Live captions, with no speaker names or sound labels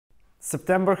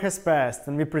September has passed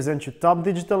and we present you top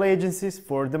digital agencies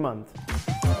for the month.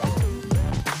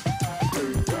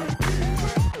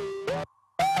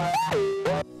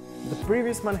 The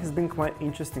previous month has been quite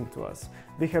interesting to us.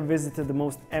 We have visited the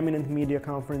most eminent media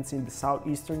conference in the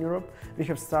Southeastern Europe. We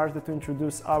have started to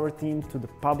introduce our team to the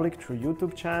public through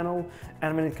YouTube channel.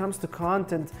 And when it comes to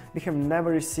content, we have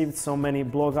never received so many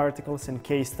blog articles and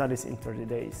case studies in 30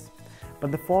 days.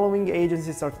 But the following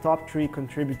agencies are top 3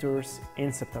 contributors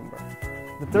in September.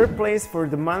 The third place for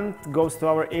the month goes to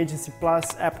our agency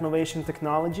plus Appnovation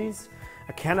Technologies,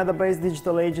 a Canada-based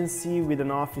digital agency with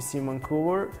an office in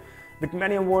Vancouver. With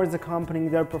many awards accompanying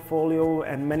their portfolio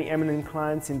and many eminent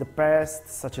clients in the past,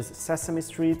 such as Sesame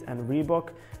Street and Reebok,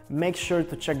 make sure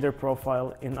to check their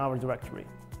profile in our directory.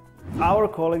 Our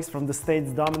colleagues from the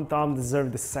States Dom and Tom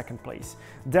deserve the second place.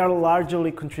 They are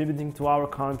largely contributing to our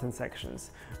content sections.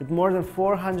 With more than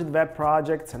 400 web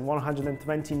projects and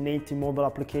 120 native mobile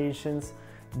applications,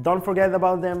 don't forget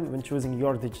about them when choosing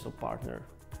your digital partner.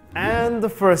 And the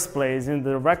first place in the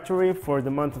directory for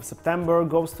the month of September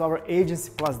goes to our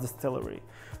agency plus Distillery.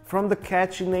 From the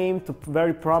catchy name to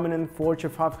very prominent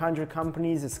Fortune 500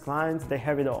 companies as clients, they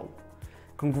have it all.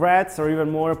 Congrats, or even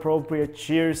more appropriate,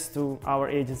 cheers to our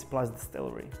agency plus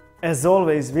Distillery. As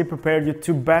always, we prepared you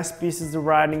 2 best pieces of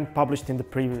writing published in the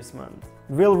previous month.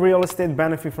 Will real estate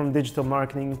benefit from digital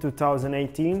marketing in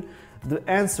 2018? The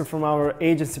answer from our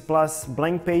Agency Plus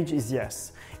blank page is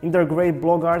yes. In their great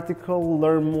blog article,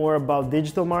 learn more about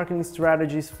digital marketing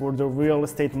strategies for the real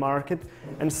estate market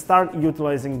and start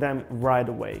utilizing them right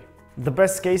away. The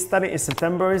best case study in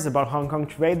September is about Hong Kong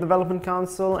Trade Development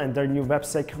Council and their new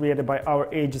website created by our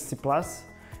Agency Plus.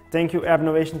 Thank you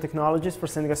Appnovation Technologies for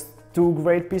sending us 2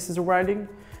 great pieces of writing.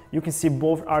 You can see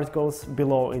both articles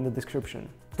below in the description.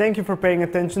 Thank you for paying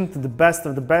attention to the best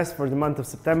of the best for the month of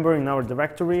September in our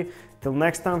directory. Till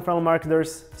next time, fellow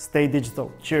marketers, stay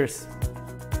digital. Cheers!